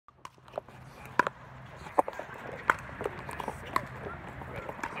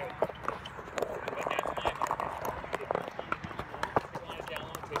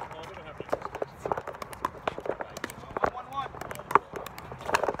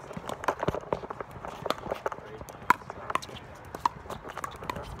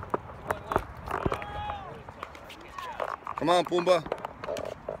Come on, Pumbaa.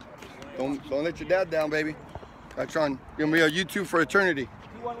 Don't let your dad down, baby. That's on. You're gonna be on YouTube for eternity.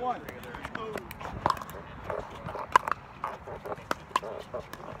 2-1-1.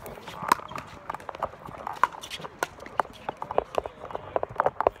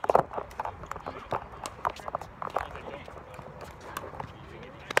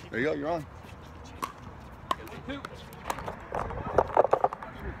 There you go, you're on.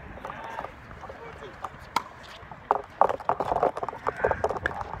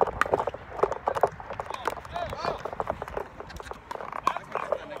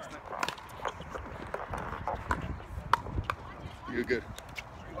 You're good.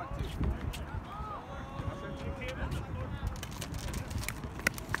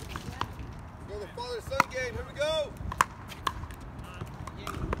 Go the father-son game. Here we go.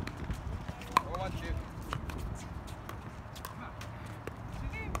 4-1-2.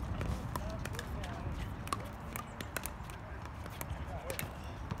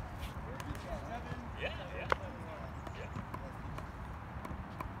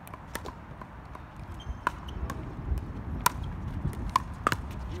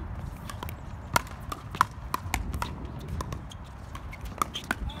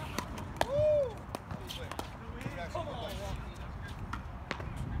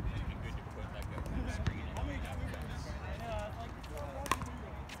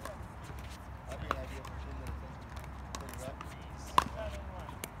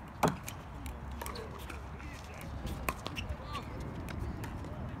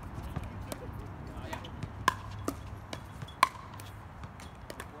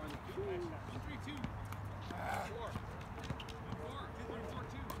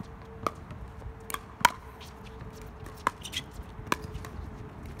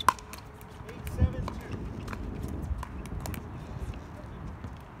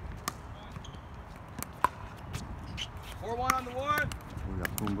 On the one. We got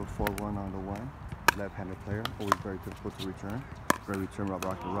Pumbaa 4-1 on the one. Left-handed player, always very difficult to return. Great return,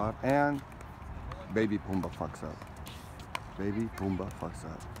 rock the rod, and baby Pumbaa fucks up. Baby Pumbaa fucks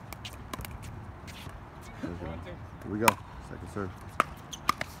up. Here we go. Second serve.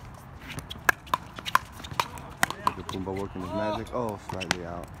 Look at Pumbaa working his magic. Oh, slightly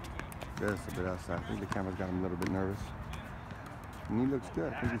out. Just a bit outside. I think the camera's got him a little bit nervous. And he looks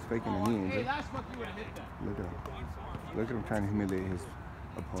good. I think he's faking a knee injury. Look at him. Look at him trying to humiliate his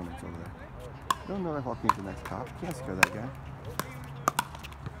opponents over there. Don't know that Joaquin's the next cop. Can't scare that guy.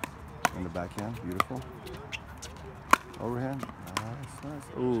 In the backhand, beautiful. Overhand, nice, nice.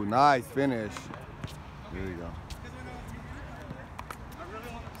 Ooh, nice finish. There you go.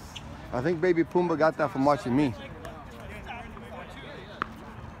 I think baby Pumbaa got that from watching me.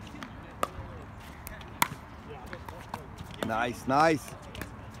 Nice, nice.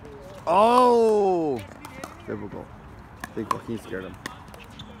 Oh! Difficult. I think Joaquin scared him.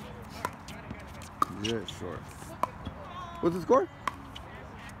 Yeah, sure. What's the score?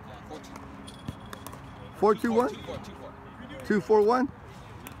 4-2-1? 2-4-1?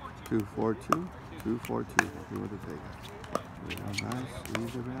 2-4-2? 2-4-2. We'll see what they take. Nice,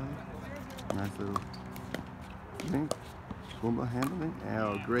 easy rally. Nice little thing. Pumbaa handling.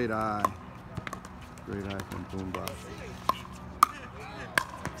 Oh, great eye. Great eye from Pumbaa.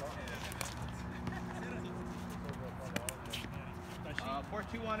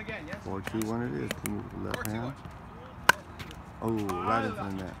 4-2-1 again, yes? 4-2-1 it is. Pumbaa with the left hand. Oh, right into the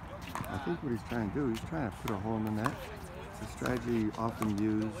net. I think what he's trying to do, he's trying to put a hole in the net. It's a strategy often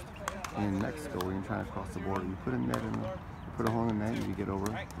used in Mexico when you're trying to cross the border. You put a net in, you put a hole in the net, and you get over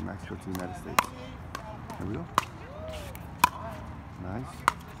from Mexico to the United States. Here we go. Nice.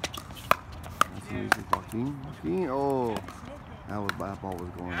 Nice and easy, Joaquin. Joaquin, oh, that ball was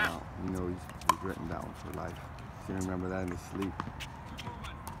going out. You know he's regretting that one for life. He's gonna remember that in his sleep.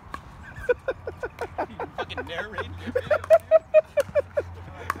 You fucking narrating.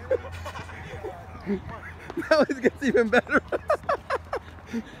 Now it gets even better.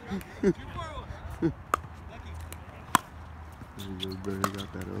 Barry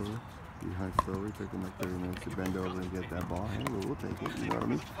got that over. He hunched over. It took him like 30 minutes to bend over and get that ball. Hey, we'll take it. You know what I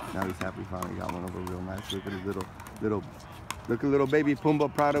mean? Now he's happy. Finally got one over real nice. Look at his look at little baby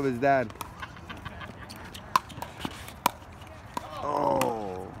Pumbaa, proud of his dad.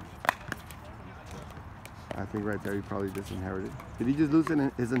 Oh. I think right there he probably disinherited. Did he just lose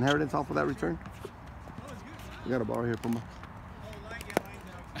his inheritance off of that return? You got a ball here, Pumbaa.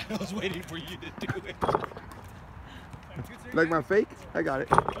 I was waiting for you to do it. Like my fake? I got it.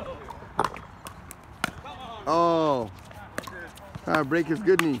 Oh. Trying to break his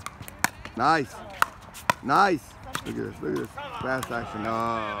good knee. Nice. Nice. Look at this. Look at this. Fast action.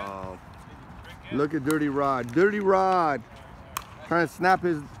 Oh. Look at Dirty Rod. Dirty Rod. Trying to snap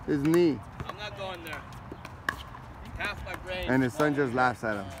his knee. I'm not going there. Half my brain. And his son just laughs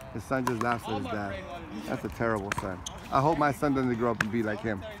at him. His son just laughs at his dad. That's a terrible son. I hope my son doesn't grow up and be like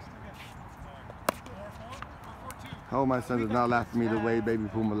him. I hope my son does not laugh at me the way Baby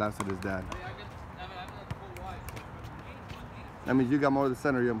Pumbaa laughs at his dad. That means you got more of the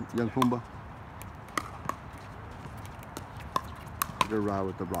center, young Pumbaa. Look at Rod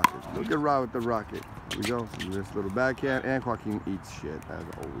with the rocket. Look at Rod with the rocket. Here we go. This little backhand, and Joaquin eats shit, as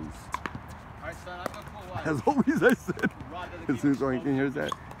always. Alright, son, I'm gonna pull wide. As always, I said. As soon as Joaquin hears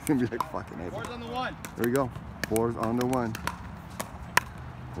that, he's gonna be like, fucking A. Fours on the one. There we go. Fours on the one.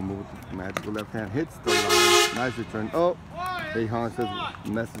 Pumbaa with the magical left hand. Hits the line. Nice return. Oh, Behan says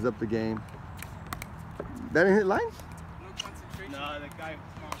messes up the game. That didn't hit line? No, the guy.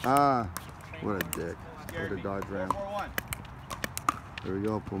 Ah, what a dick. What a dodge ram. There we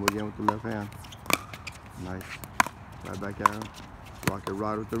go. Pumbaa again with the left hand. Nice. Right back at him. Rocket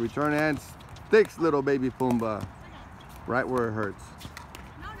Rod with the return and sticks little Baby Pumbaa right where it hurts.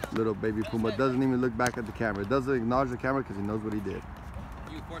 Little Baby Pumbaa doesn't even look back at the camera. Doesn't acknowledge the camera because he knows what he did.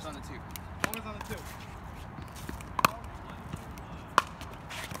 You force on the two. Force on the two.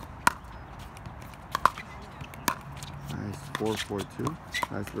 Nice 4-4-2.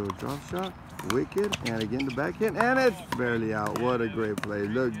 Nice little drop shot. Wicked. And again the backhand. And it's barely out. What a great play.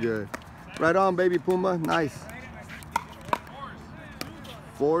 Look good. Right on, Baby Pumbaa. Nice.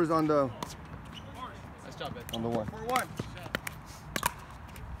 Fours on the. Nice job, Ben. On the one. 4-1.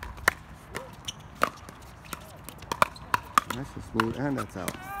 Nice and smooth. And that's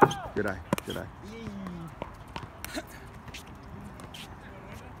out. Good eye. Good eye.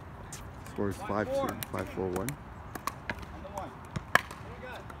 Score is 5-2. 5-4-1.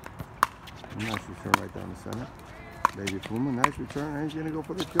 Nice return right down the center. Baby Pumbaa, nice return. And he's going to go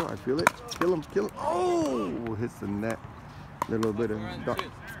for the kill. I feel it. Kill him, kill him. Oh! Hits the net. Little bit of...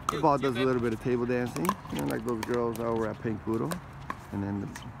 The ball does a little bit of table dancing. You know, like those girls over at Pink Poodle. And then the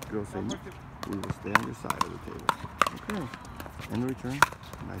girls say, we will stay on your side of the table. Okay. And the return.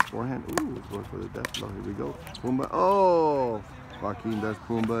 Nice forehand. Ooh, it's going for the death blow. Here we go. Pumbaa. Oh! Joaquin does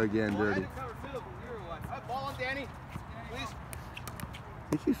Pumbaa again dirty. Ball on Danny. Please.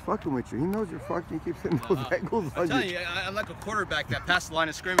 He keeps fucking with you. He knows you're fucking. He keeps hitting those angles on you. I'm telling you, I'm like a quarterback that passed the line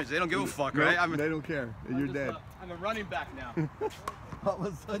of scrimmage. They don't give a fuck, right? They don't care. You're dead. I'm a running back now. All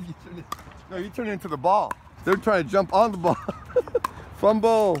of a sudden, you turn into the ball. They're trying to jump on the ball.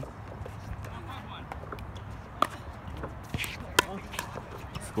 Fumble.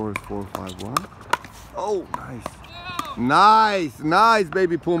 Score is 4-5-1. Oh, nice. Nice. Nice,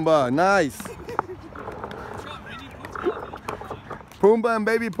 Baby Pumbaa. Nice. Pumbaa and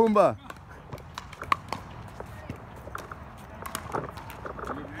Baby Pumbaa.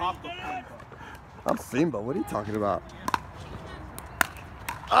 I'm Simba. What are you talking about?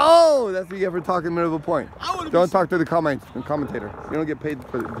 Oh, that's what you get for talking in the middle of a point. Don't talk to the commentator. You don't get paid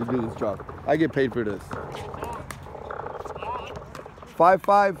to do this job. I get paid for this.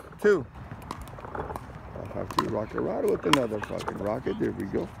 5-5-2. 5-5-2. Rocket Rod with another fucking rocket. There we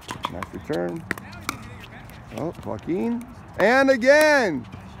go. Nice return. Oh, Joaquin. And again.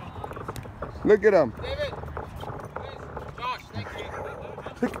 Look at him. David. Josh, thank you.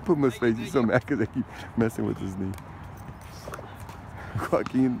 Look at Pumbaa's face. He's so mad because they keep messing with his knee.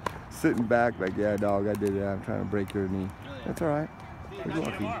 Joaquin sitting back like, yeah, dog, I did it. I'm trying to break your knee. That's all right. Look at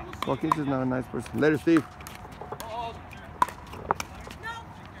Joaquin. Joaquin's just not a nice person. Later, Steve.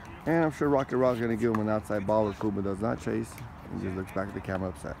 And I'm sure Rocket Rod's going to give him an outside ball where Pumbaa does not chase. And just looks back at the camera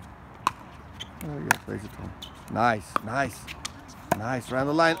upset. There you go. Plays it to him. Nice, nice, nice. Around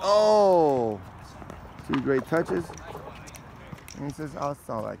the line. Oh! 2 great touches. And he says, oh, that's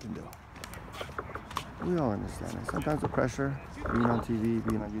all I can do. We all understand it. Sometimes the pressure, being on TV,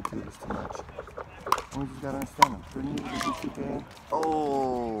 being on YouTube is too much. And we just got to understand them.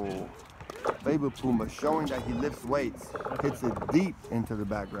 Oh! Baby Pumbaa showing that he lifts weights. Hits it deep into the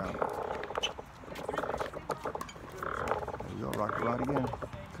background. There you go, Rocket Rod again.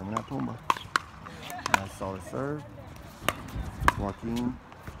 Coming out Pumbaa. Nice solid serve. Joaquin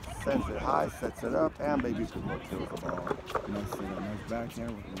sends it high, sets it up, and Baby Pumbaa kills the ball. Nice nice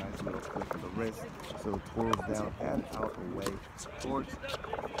backhand with a nice little click of the wrist. So it twirls down and out away towards the street.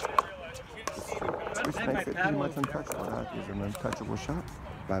 Which makes it pretty much untouchable. That is an untouchable shot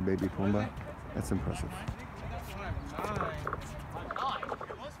by Baby Pumbaa. That's impressive.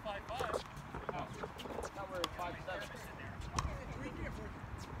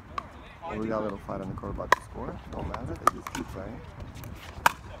 Well, we got a little fight on the court about the score. Don't matter. They just keep playing.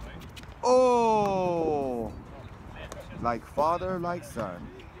 Oh! Like father, like son.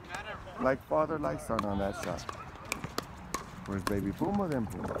 Like father, like son on that shot. Where's baby Pumbaa, then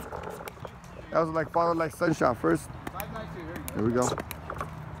Pumbaa? That was like father, like son shot first. Here we go.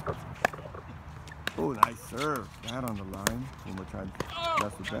 Oh, nice serve. That on the line. Pumbaa tried to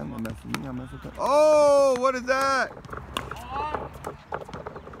mess with them. They mess with me, I mess with them. Oh, what is that?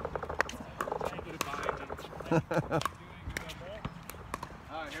 Alright,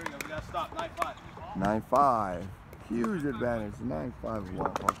 here we go. We gotta stop. 9-5. 9-5. Huge advantage. 9-5-1.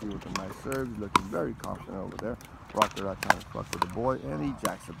 Joaquin with a nice serve. He's looking very confident over there. Rocker out trying to fuck with the boy, and he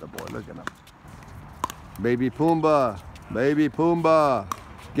jacks up the boy. Look at him. Baby Pumbaa. Baby Pumbaa.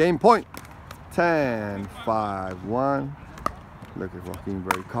 Game point. 10-5-1. Look at Joaquin,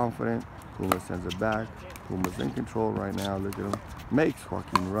 very confident. Pumbaa sends it back. Pumbaa's in control right now. Look at him. Makes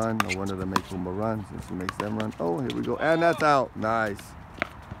Joaquin run. No wonder they make Pumbaa run since he makes them run. Oh, here we go. And that's out. Nice.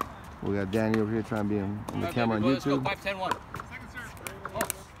 We got Danny over here trying to be in the camera on YouTube. 5-10-1.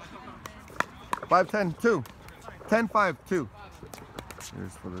 5-10-2. 10-5-2.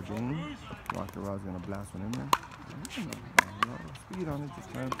 Here's for the game. Rocker Rod's going to blast one in there. Speed on it, just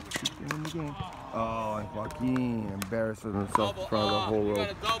trying to keep it in the game. Oh, and Joaquin embarrasses himself in front of the whole row.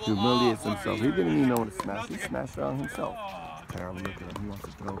 Humiliates himself. He didn't even know what to smash. He smashed it on himself. Terrible, look at him. He wants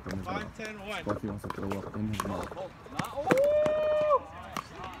to throw up in his mouth. Joaquin wants to throw up in his mouth.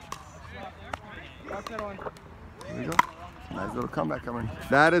 There we go. Nice little comeback coming.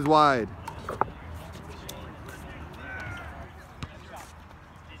 That is wide.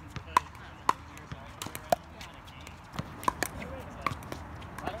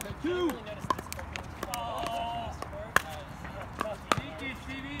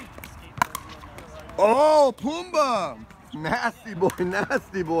 Oh, Pumbaa! Nasty boy,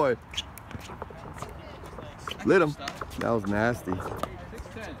 nasty boy. Lit him. That was nasty.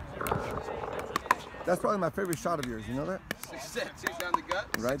 That's probably my favorite shot of yours, you know that? 6 down the gut.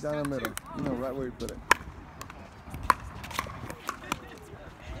 Right down the middle. You know, right where you put it.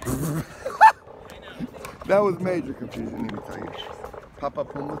 That was major confusion, let me tell you. Papa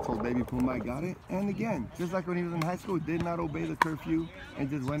Pumbaa told baby Pumbaa I got it. And again, just like when he was in high school, did not obey the curfew and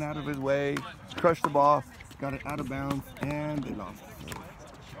just went out of his way, crushed the ball, got it out of bounds, and they lost it.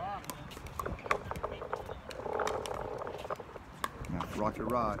 Now, Rocket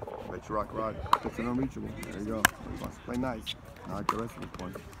Rod. Bet you Rocket Rod puts it unreachable. There you go. He wants to play nice. Not the rest of the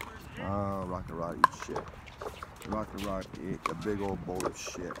points. Oh, Rocket Rod eats shit. Rocket Rod ate a big old bowl of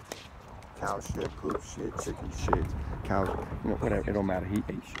shit. Cow shit, poop shit, chicken shit, cow, you know, whatever, it don't matter, he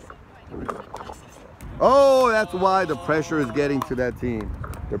ate shit. There we go. Oh, that's why the pressure is getting to that team.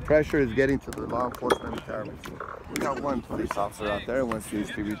 The pressure is getting to the law enforcement retirement team. We got one police officer out there, once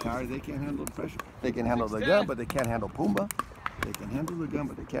he's retired, they can't handle the pressure. They can handle the gun, but they can't handle Pumbaa. They can handle the gun,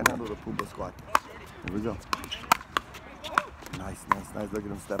 but they can't handle the Pumbaa squad. Here we go. Nice, nice, nice. Look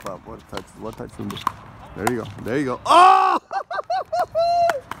at him step up. What a touch, Pumbaa. There you go, there you go. Oh!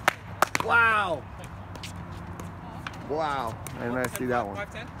 Wow! Wow! And I see that one.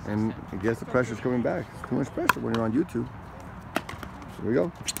 And I guess the pressure's coming back. It's too much pressure when you're on YouTube. Here we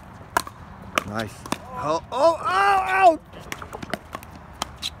go. Nice. Oh, oh, oh, out!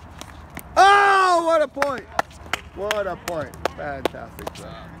 Oh, what a point! What a point. Fantastic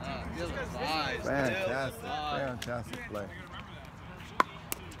play. Fantastic, fantastic play.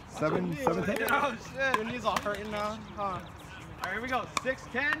 7-10? Oh, shit. Your knees all hurting now. Huh. All right, here we go.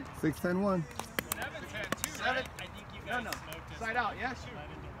 6-10. 6-10-1. 7. No. Side out, yes?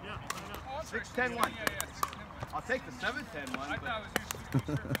 6-10-1. I'll take the 7-10 one.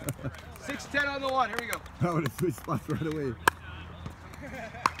 6-10 on the one. Here we go. I would have switched spots right away.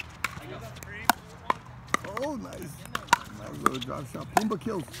 Oh, nice. Nice little drop shot. Pumbaa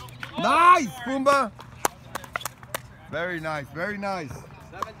kills. Nice, Pumbaa. Very nice, very nice.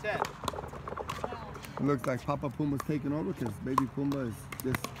 7-10. It looks like Papa Pumbaa's taking over because baby Pumbaa is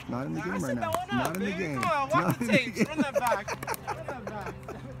just not in the game right now. Not in the game. Come on, watch the tapes. Run that back. Run that back.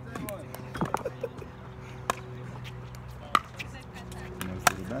 Nice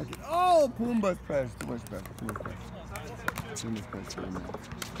little back. Oh, Pumbaa's pressure. Too much pressure. Too much pressure. Too much pressure. Here we go.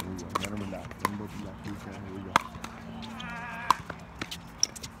 Let him relax. Let him both relax. Here we go.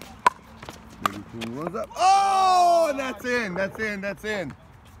 Baby Pumbaa runs up. Oh, and that's in. That's in. That's in.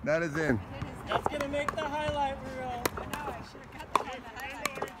 That is in. That's gonna make the highlight reel. I know, I should have got the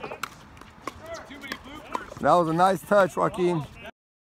highlight. That was a nice touch, Joaquin.